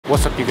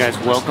What's up, you guys?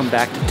 Welcome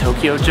back to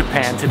Tokyo,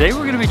 Japan. Today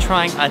we're gonna be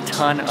trying a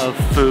ton of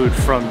food,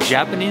 from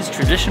Japanese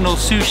traditional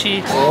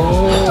sushi,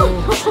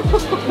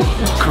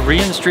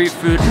 Korean street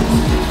food,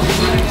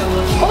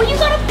 oh, you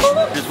got a pull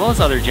up, as well as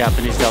other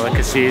Japanese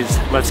delicacies.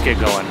 Let's get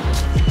going.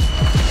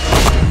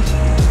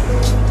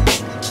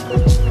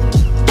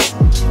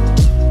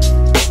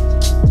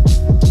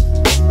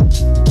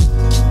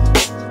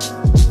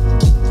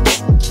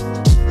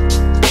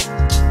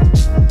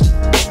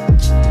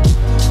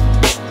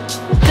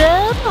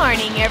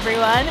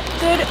 Everyone,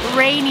 good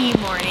rainy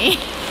morning.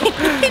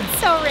 It's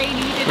so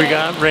rainy today. We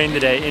got rain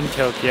today in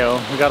Tokyo.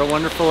 We got a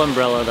wonderful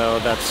umbrella though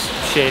that's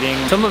shading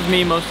some of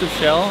me, most of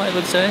Shell, I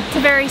would say. It's a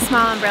very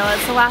small umbrella.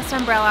 It's the last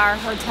umbrella our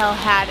hotel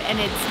had, and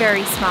it's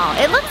very small.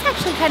 It looks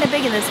actually kind of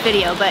big in this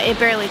video, but it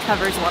barely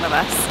covers one of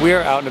us. We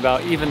are out and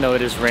about even though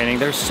it is raining.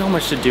 There's so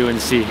much to do and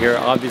see here.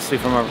 Obviously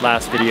from our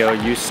last video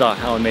you saw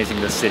how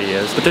amazing this city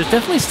is, but there's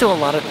definitely still a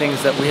lot of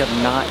things that we have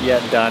not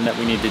yet done that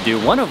we need to do,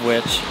 one of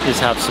which is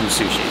have some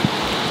sushi.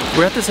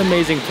 We're at this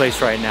amazing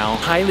place right now,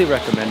 highly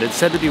recommended,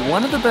 said to be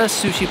one of the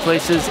best sushi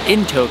places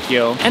in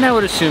Tokyo, and I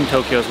would assume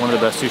Tokyo is one of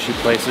the best sushi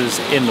places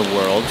in the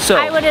world. So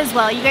I would as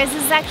well. You guys,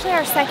 this is actually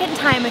our second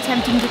time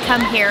attempting to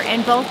come here,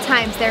 and both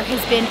times there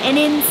has been an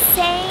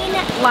insane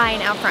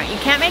line out front. You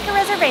can't make a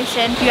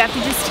reservation, you have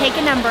to just take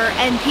a number,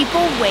 and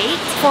people wait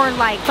for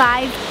like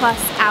 5+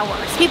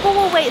 hours. People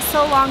will wait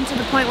so long to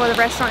the point where the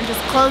restaurant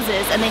just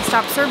closes and they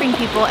stop serving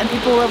people, and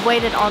people will have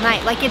waited all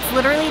night. Like, it's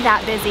literally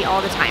that busy all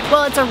the time.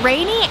 Well, it's a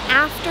rainy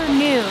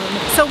afternoon,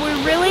 so we're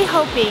really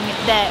hoping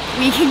that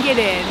we can get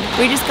in.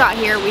 We just got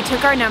here, we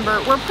took our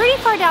number. We're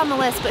pretty far down the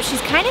list, but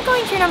she's kind of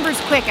going through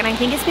numbers quick, and I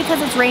think it's because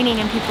it's raining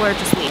and people are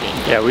just leaving.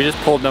 yeah, we just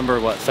pulled number,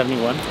 what,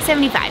 71?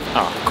 75.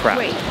 Oh, crap.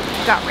 Wait,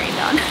 got rained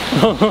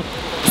on.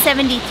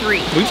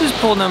 73. We just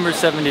pulled number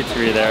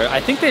 73 there.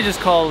 I think they just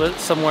call it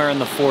somewhere in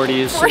the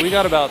 40s, so we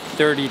got about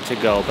 30 to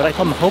go. But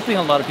I'm hoping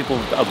a lot of people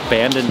have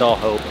abandoned all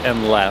hope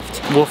and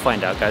left. We'll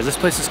find out, guys. This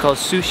place is called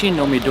Sushi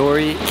no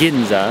Midori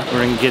Ginza.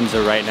 We're in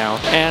Ginza right now,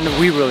 and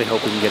we really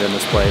hope we can get in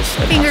this place.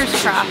 And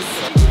fingers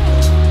crossed.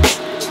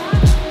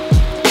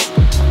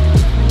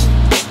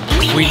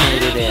 We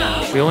made it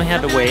in. We only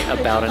had to wait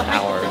about an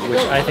hour, which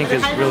I think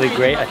is really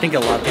great. I think a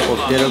lot of people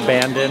did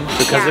abandon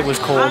because it was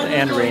cold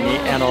and rainy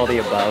and all the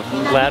above.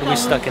 I'm glad we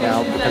stuck it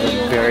out because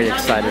I'm very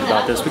excited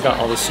about this. We got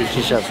all the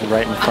sushi chefs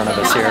right in front of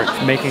us here,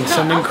 making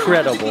some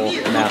incredible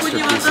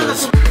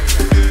masterpieces.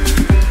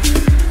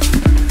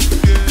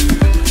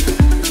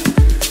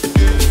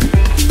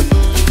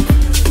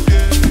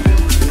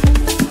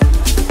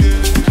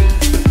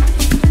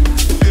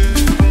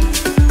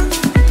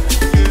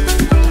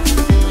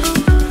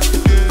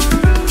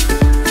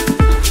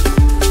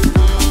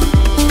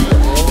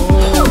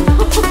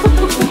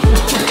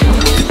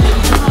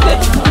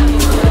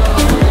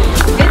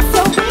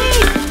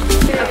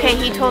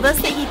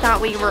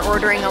 We were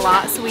ordering a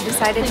lot, so we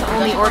decided to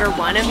only order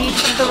one of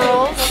each of the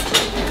rolls.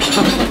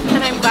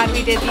 And I'm glad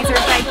we did. These are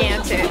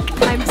gigantic.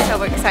 I'm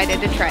so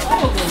excited to try this.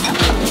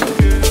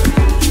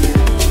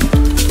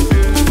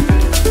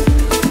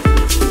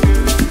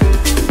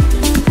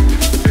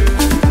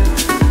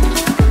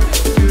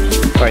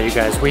 Alright, you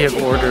guys, we have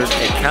ordered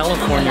a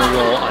California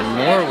roll, a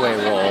Norway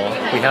roll,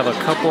 we have a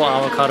couple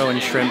avocado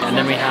and shrimp, and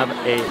then we have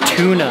a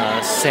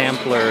tuna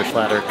sampler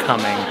platter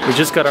coming. We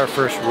just got our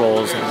first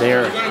rolls.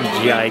 They're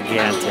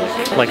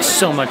gigantic, like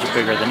so much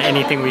bigger than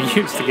anything we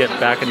used to get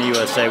back in the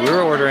USA. We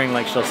were ordering,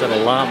 like Shell said,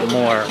 a lot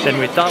more than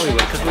we thought we would,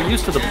 because we're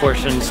used to the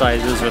portion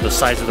sizes or the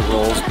size of the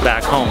rolls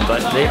back home,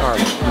 but they are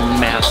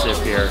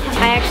massive here.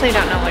 I actually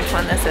don't know which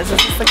one this is. Is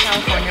this the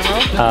California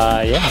roll?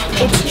 Yeah.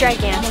 It's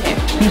gigantic.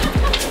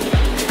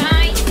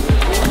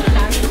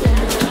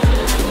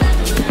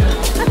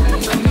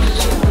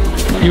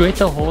 You ate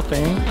the whole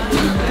thing?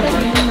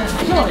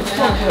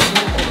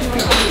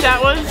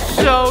 That was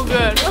so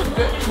good.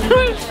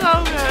 It was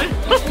so good.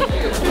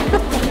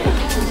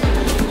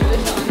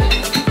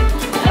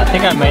 I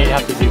think I may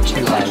have to do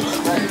 2 bites.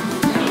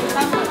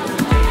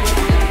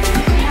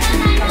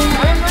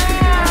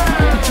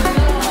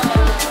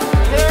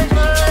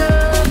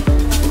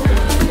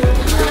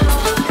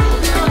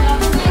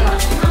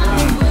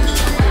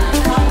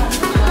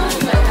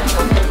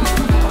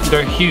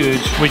 They're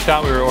huge. We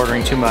thought we were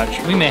ordering too much.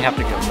 We may have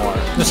to get more.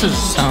 This is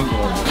so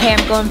good. Okay,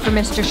 I'm going for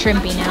Mr.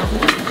 Shrimpy now.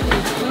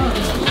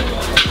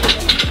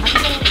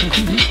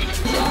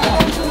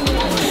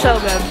 So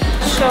good.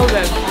 So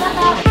good.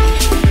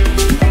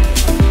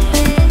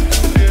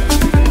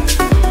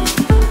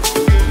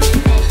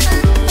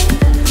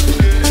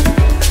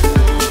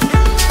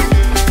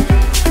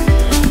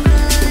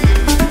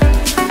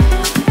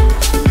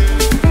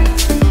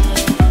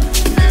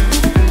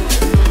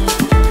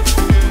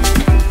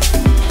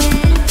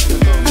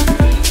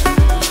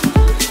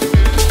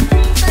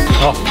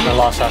 Oh, I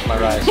lost half my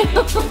rice.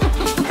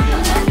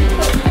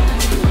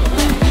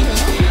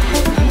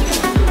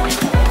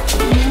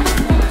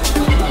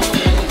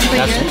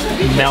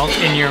 That's melt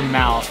in your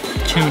mouth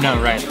tuna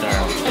right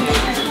there.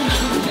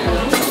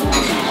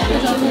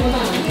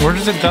 Where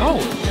does it go?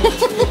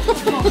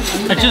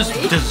 It just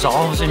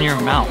dissolves in your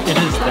mouth. It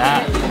is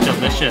that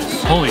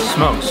delicious. Holy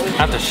smokes. I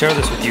have to share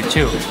this with you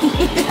too.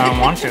 I don't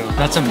want to.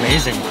 That's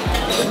amazing.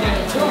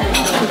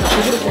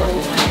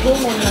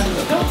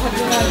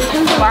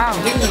 Wow.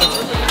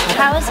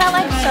 How is that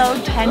like so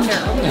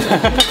tender?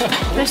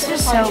 This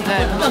is so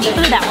good.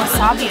 Ooh, that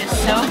wasabi is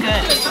so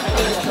good.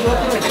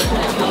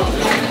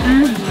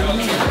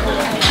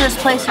 This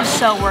place is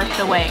so worth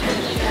the wait.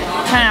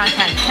 10 out of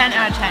 10. 10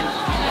 out of 10.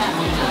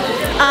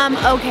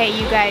 Okay,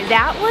 you guys,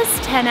 that was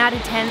 10 out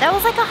of 10. That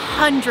was like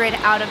 100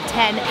 out of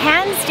 10.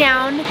 Hands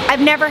down, I've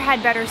never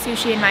had better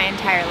sushi in my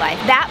entire life.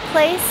 That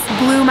place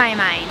blew my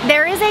mind.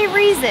 There is a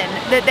reason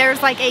that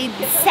there's like a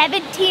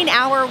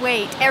 17-hour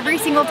wait every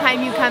single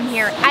time you come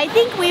here. I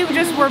think we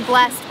just were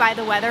blessed by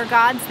the weather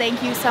gods,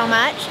 thank you so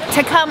much,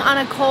 to come on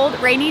a cold,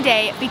 rainy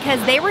day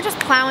because they were just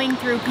plowing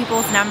through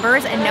people's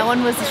numbers and no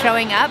one was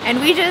showing up,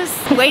 and we just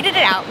waited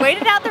it out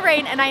the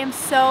rain, and I am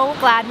so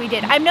glad we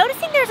did. I'm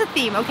noticing there's a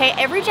theme, okay?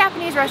 Every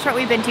Japanese restaurant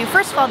we've been to,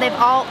 first of all, they've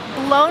all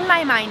blown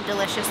my mind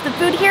delicious. The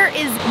food here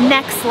is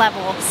next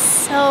level,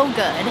 so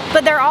good.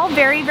 But they're all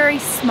very, very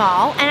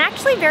small and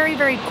actually very,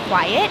 very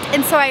quiet.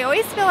 And so I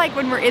always feel like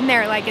when we're in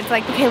there, like it's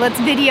like, okay, let's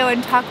video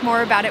and talk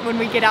more about it when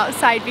we get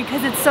outside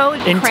because it's so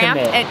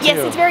cramped. And yes,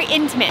 it's very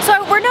intimate.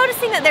 So we're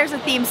noticing that there's a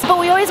theme, but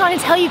we always want to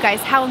tell you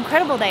guys how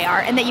incredible they are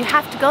and that you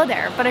have to go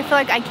there. But I feel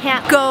like I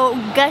can't go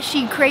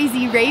gushy,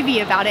 crazy,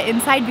 ravey about it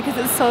inside because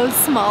it's so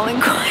small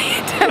and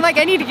quiet. I'm like,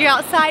 I need to get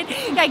outside.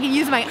 I can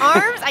use my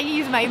arms, I can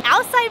use my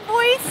outside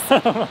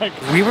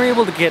voice. We were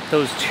able to get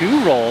those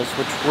 2 rolls,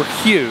 which were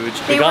huge.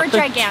 They were got the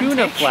gigantic.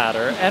 Tuna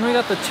platter, and we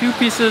got the 2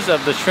 pieces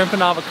of the shrimp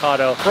and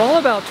avocado for all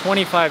about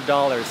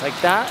 $25.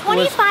 Like that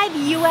 25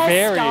 US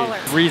very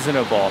dollars.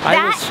 Reasonable.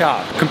 I was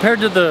shocked. Compared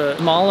to the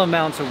small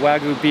amounts of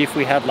Wagyu beef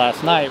we had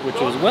last night, which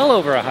was well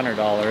over $100,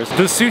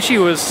 the sushi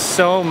was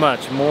so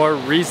much more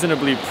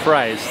reasonably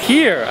priced.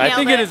 Here, I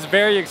think it is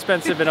very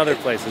expensive in other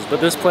places,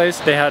 but this place,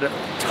 they had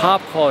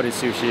top quality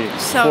sushi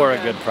for a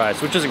good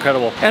price, which is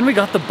incredible. And we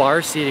got the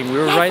bar seating. We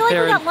were right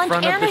there in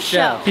front of the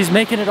chef. He's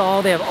making it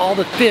all. They have all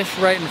the fish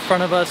right in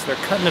front of us. They're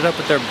cutting it up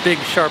with their big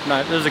sharp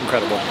knife. It was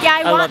incredible.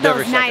 Yeah, I want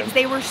those knives.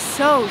 They were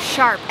so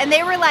sharp. And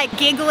they were like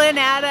giggling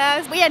at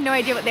us. We had no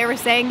idea what they were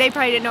saying. They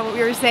probably didn't know what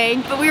we were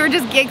saying, but we were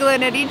just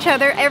giggling at each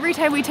other. Every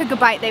time we took a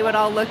bite, they would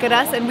all look at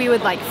us and we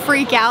would like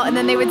freak out, and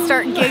then they would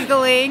start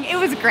giggling. It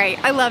was great.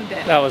 I loved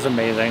it. That was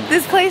amazing.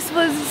 This place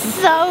was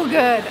so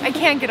good. I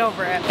can't get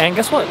over it. And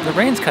guess what? The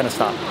rain's kind of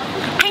stopped.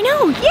 I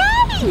know.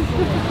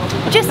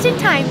 Yay! Just in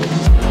time.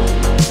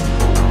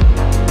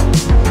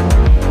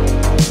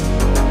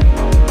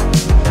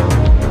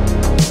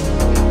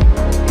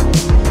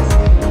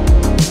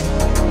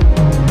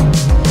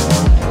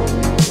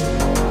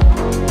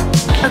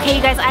 Okay,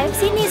 you guys, I've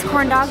seen these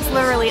corn dogs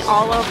literally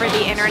all over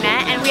the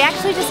internet, and we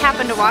actually just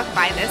happened to walk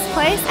by this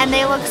place, and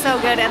they look so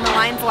good, and the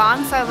line's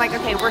long, so I was like,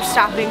 okay, we're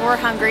stopping, we're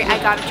hungry, I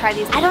gotta try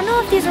these. I don't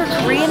know if these are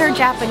Korean or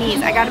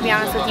Japanese, I gotta be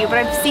honest with you, but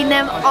I've seen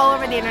them all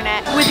over the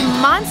internet with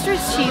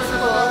monstrous cheese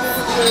pulls,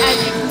 as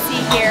you can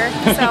see here,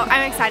 so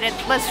I'm excited.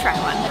 Let's try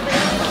one.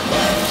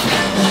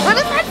 What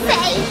does that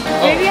say?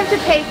 Maybe you have to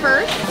pay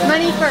first.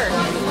 Money first.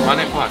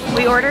 Money first.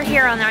 We order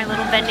here on our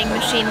little vending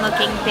machine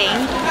looking thing.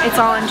 It's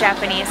all in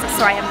Japanese,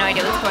 so I have no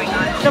idea what's going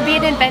on. It'll be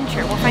an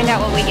adventure. We'll find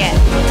out what we get.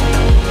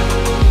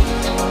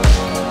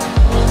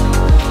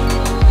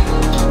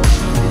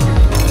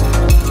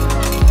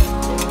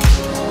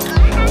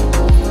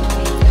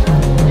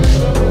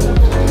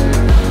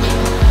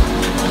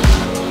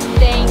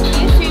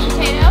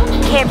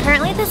 Okay,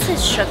 apparently this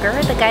is sugar.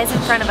 The guys in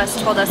front of us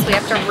told us we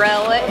have to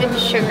roll it in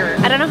sugar.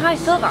 I don't know how I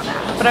feel about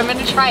that, but I'm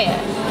gonna try it.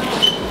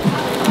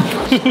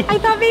 I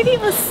thought maybe it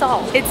was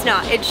salt. It's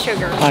not, it's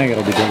sugar. I think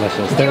it'll be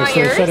delicious. They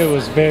said it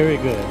was very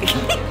good.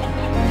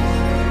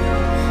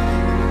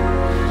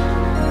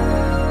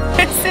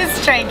 This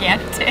is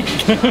gigantic.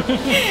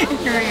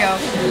 Here we go.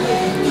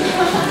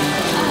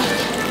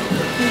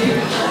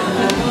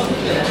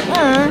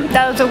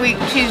 That was a weak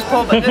cheese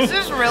pull, but this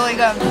is really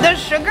good. The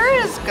sugar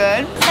is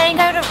good. I think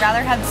I would have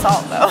rather had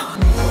salt though.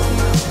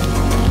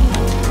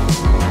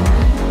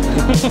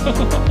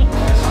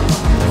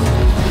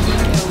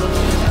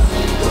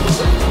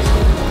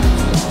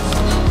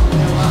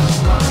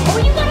 Oh,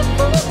 you got a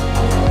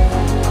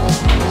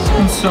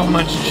spoon? So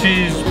much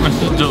cheese.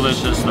 This is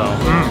delicious though.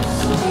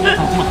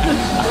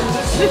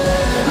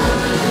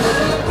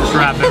 Just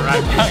wrap it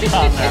right back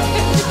on there.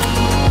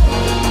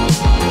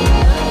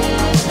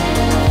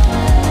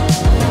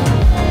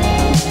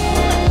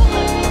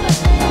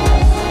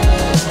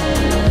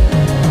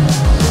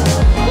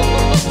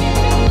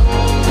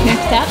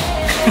 Next up.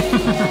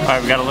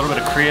 Alright, we got a little bit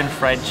of Korean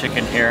fried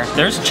chicken here.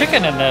 There's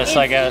chicken in this,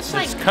 I guess.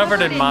 It's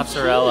covered in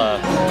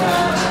mozzarella.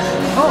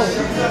 Oh.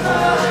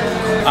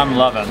 I'm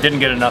loving. Didn't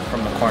get enough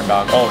from the corn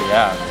dog. Oh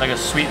yeah, it's like a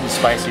sweet and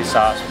spicy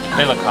sauce.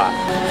 They look hot.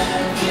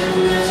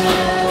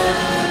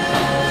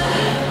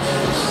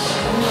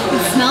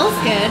 It smells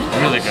good.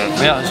 Really good.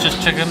 Yeah, it's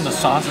just chicken. The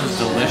sauce is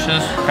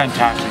delicious.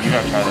 Fantastic. You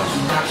gotta try this.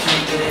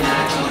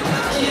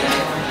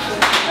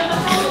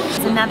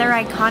 another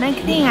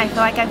iconic thing I feel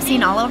like I've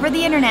seen all over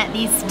the internet,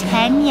 these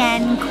 10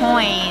 yen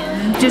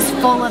coins, just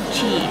full of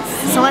cheese.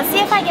 So let's see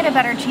if I get a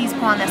better cheese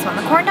pull on this one.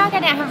 The corn dog, I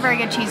didn't have a very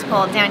good cheese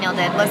pull, Daniel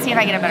did. Let's see if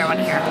I get a better one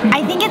here.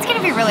 I think it's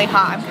gonna be really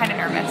hot, I'm kinda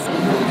nervous.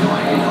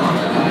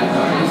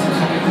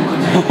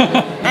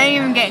 I didn't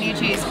even get any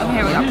cheese. Okay,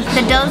 here we go.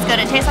 The dough's good,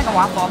 it tastes like a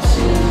waffle.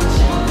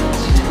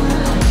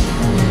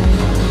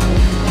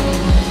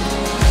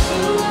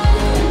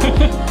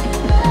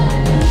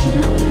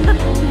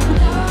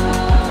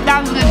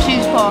 That was a good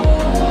cheese pull.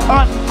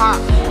 Oh, it's hot.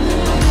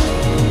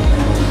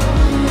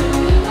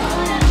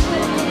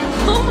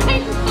 Oh my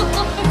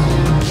god.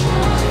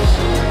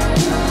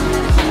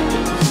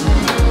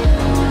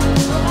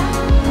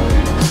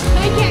 I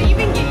can't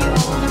even get you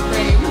all in the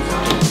frame.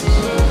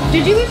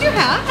 Did you lose your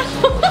hat?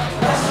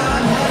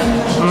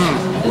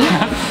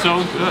 That's so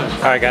good.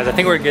 All right, guys, I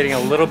think we're getting a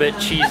little bit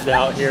cheesed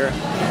out here.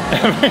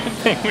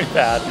 Everything we've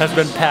had has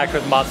been packed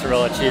with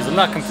mozzarella cheese. I'm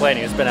not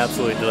complaining, it's been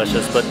absolutely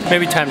delicious, but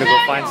maybe time to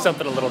go find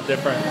something a little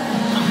different.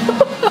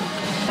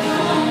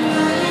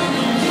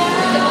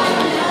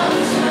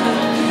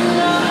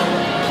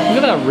 Look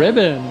at that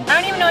ribbon. I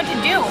don't even know what to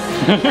do.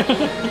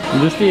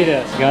 Just eat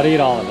it. You gotta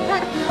eat all of it.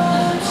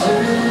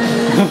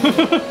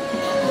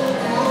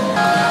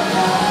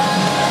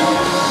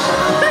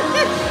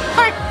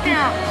 I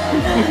can't.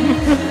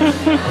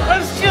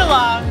 That's too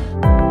long.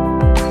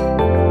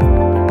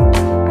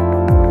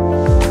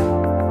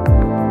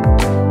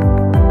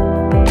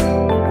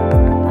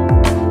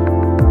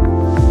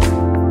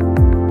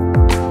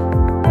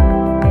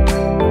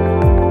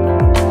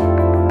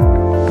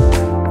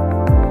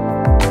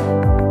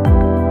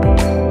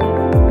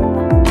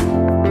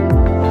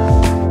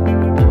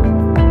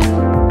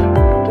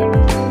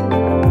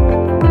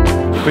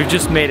 We've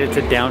just made it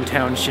to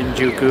downtown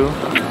Shinjuku,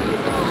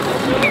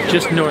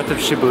 just north of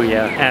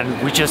Shibuya,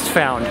 and we just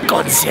found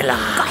Godzilla.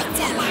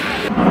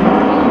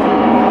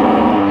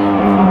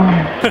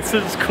 This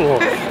is cool.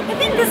 I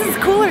think this is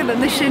cooler than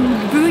the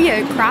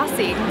Shibuya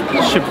crossing.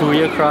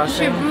 Shibuya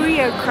crossing?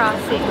 Shibuya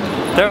crossing.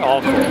 They're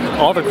all cool.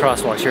 All the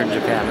crosswalks here in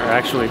Japan are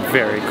actually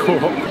very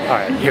cool. All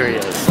right, here he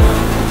is.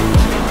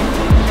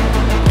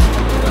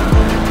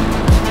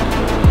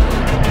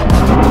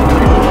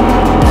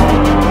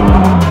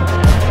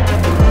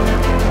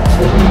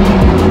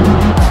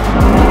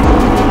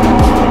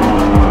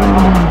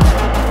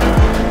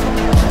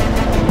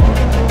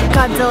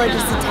 Godzilla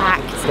just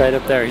attacked. Right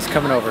up there, he's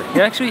coming over.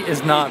 He actually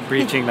is not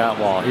breaching that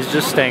wall. He's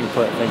just staying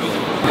put, thankfully.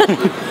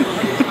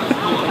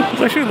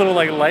 It's actually a little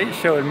like light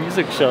show and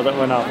music show that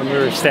went off when we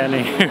were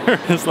standing here.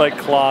 His like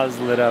claws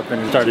lit up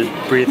and started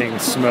breathing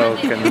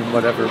smoke and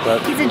whatever,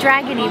 but... He's a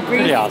dragon, he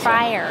breathes awesome.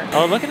 fire.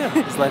 Oh, look at him,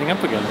 he's lighting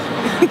up again.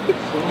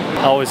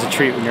 Always a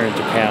treat when you're in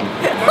Japan.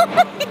 Oh my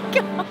god.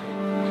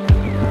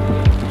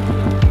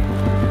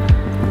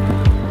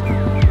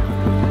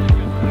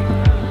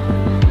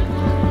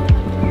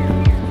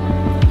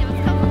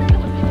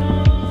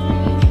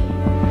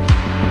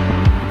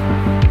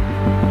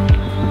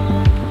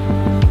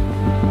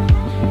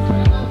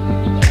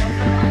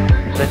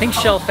 I think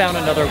Shell found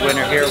another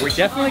winner here. We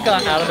definitely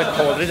got out of the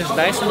cold. It is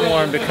nice and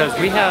warm because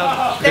we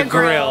have the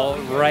grill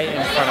right in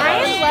front of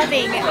I us. am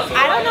loving,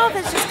 I don't know if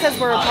it's just because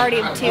we're a party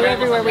of two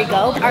everywhere we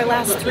go. Our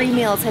last 3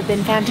 meals have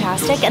been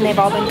fantastic and they've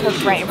all been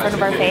cooked right in front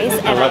of our face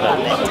and I love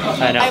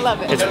it. I know. I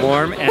love it. It's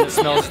warm and it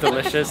smells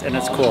delicious and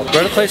it's cool.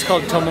 We're at a place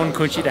called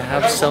Tomokunchi to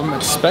have some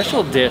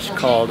special dish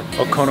called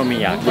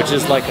Okonomiyaki, which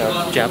is like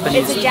a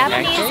Japanese It's a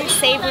Japanese pancake.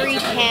 savory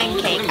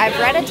pancake. I've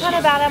read a ton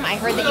about them. I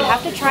heard that you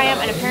have to try them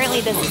and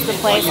apparently this is the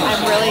place.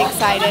 I'm really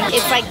excited.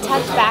 It's like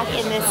tucked back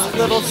in this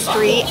little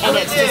street and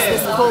it's just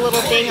this cool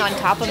little thing on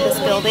top of this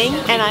building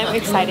and I'm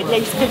excited. They're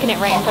just cooking it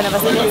right in front of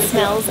us and it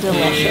smells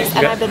delicious.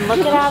 And I've been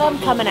looking at them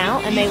coming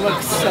out and they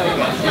look so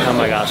good. Oh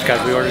my gosh,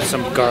 guys, we ordered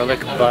some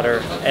garlic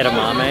butter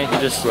edamame.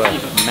 Just a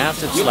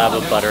massive slab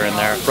of butter in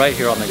there right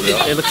here on the grill.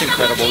 It looks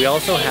incredible. We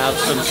also have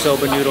some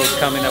soba noodles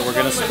coming that we're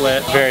gonna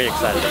split. Very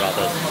excited about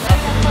this.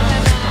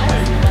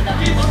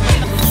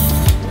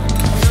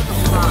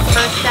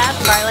 First step,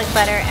 garlic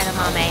butter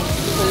edamame.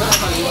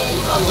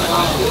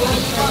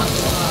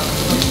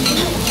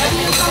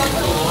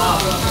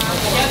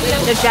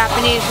 The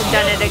Japanese have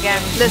done it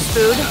again. This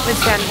food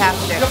is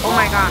fantastic. Oh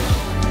my god.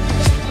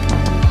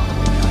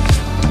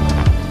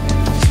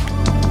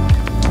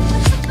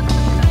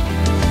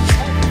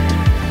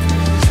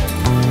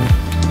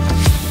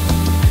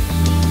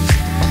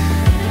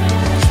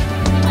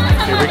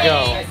 Here we go.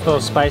 A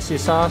little spicy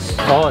sauce.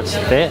 Oh, it's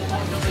thick.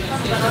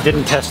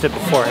 Didn't test it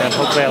beforehand.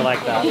 Hopefully I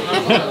like that.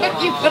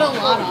 You put a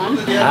lot on.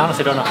 I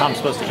honestly don't know how I'm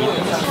supposed to eat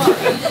this.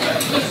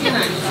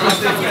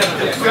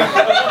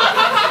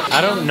 I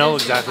don't know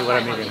exactly what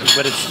I'm eating,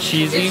 but it's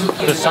cheesy.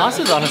 The sauce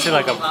is honestly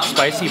like a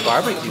spicy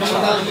barbecue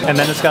sauce. And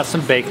then it's got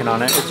some bacon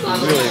on it. It's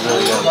really,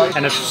 really good.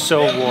 And it's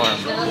so warm.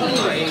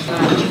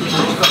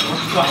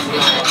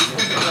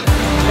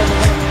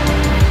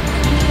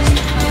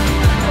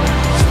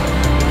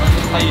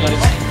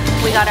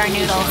 We got got our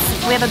noodles.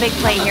 We have a big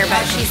plate here,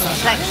 but she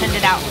sectioned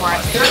it out for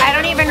us. I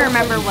don't even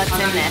remember what's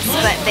in this,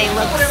 but they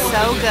look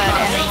so good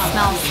and they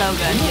smell so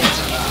good.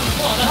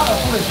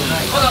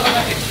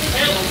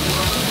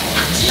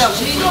 So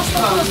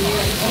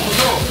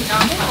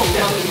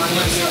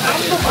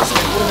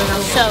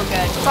good.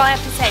 That's all I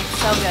have to say.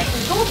 So good.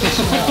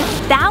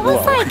 That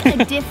was like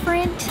a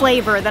different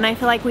flavor than I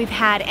feel like we've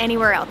had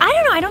anywhere else. I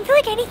don't know. I don't feel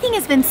like anything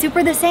has been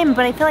super the same,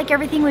 but I feel like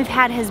everything we've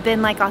had has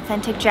been like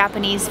authentic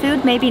Japanese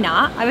food. Maybe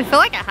not. I feel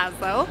like it has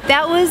though.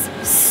 That was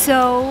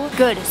so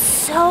good.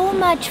 So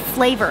much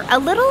flavor. A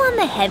little on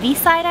the heavy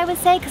side, I would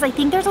say, because I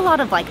think there's a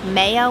lot of like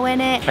mayo in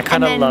it. I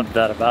kind of love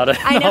that about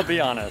it. I'll be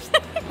honest.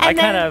 I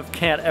kind of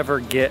can't ever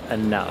get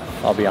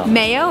enough, I'll be honest.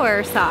 Mayo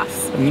or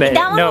sauce?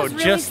 No,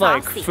 really just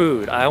saucy. Like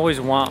food. I always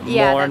want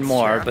more and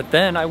more, true. but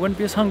then I wouldn't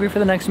be as hungry for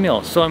the next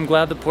meal. So I'm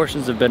glad the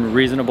portions have been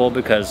reasonable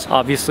because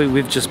obviously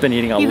we've just been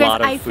eating a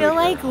lot of food. I feel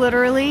like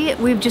literally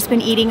we've just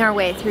been eating our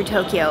way through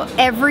Tokyo.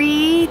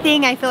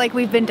 Everything I feel like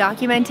we've been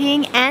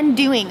documenting and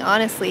doing,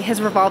 honestly,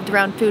 has revolved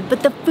around food,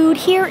 but the food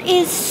here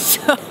is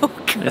so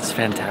good. It's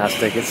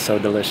fantastic. It's so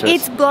delicious.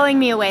 It's blowing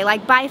me away.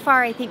 Like by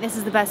far, I think this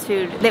is the best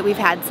food that we've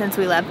had since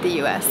we left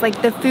the US.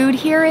 Like the food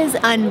here is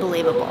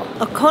unbelievable.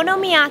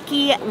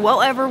 Okonomiyaki,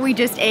 whatever we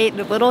just ate,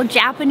 the little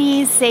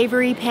Japanese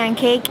savory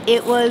pancake,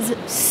 it was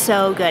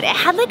so good. It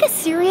had like a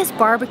serious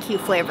barbecue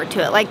flavor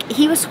to it. Like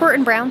he was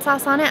squirting brown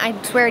sauce on it.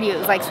 I swear to you, it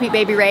was like Sweet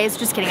Baby Ray's.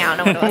 Just kidding, I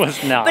don't know what it was.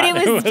 It was not. But it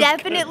was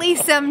definitely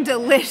some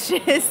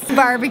delicious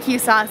barbecue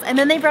sauce. And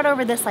then they brought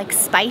over this like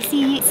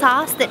spicy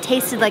sauce that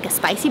tasted like a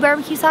spicy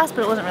barbecue sauce,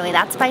 but it wasn't really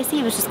that spicy.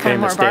 It was just kind of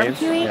more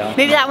barbecue-y. Yeah.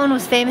 Maybe that one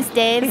was Famous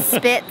Dave's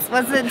Spits.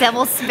 Was it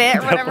Devil's Spit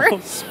or whatever?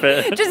 Devil's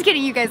Spit. Just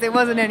kidding, you guys. It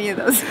wasn't any of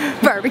those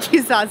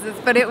barbecue sauces,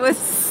 but it was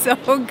so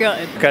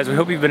good. Guys, we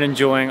hope you've been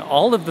enjoying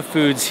all of the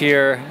foods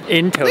here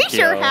in Tokyo. We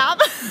sure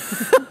have.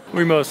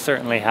 We most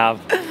certainly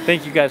have.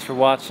 Thank you guys for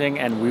watching,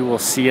 and we will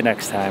see you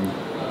next time.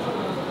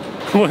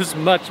 It was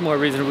much more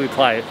reasonably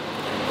priced.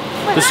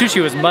 The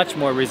sushi was much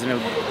more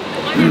reasonably...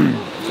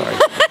 Sorry.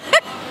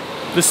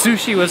 The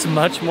sushi was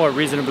much more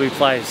reasonably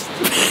priced.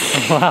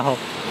 Wow.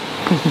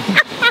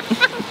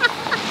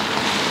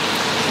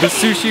 The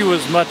sushi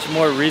was much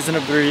more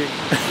reasonably...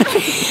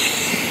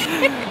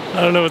 I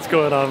don't know what's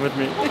going on with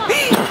me.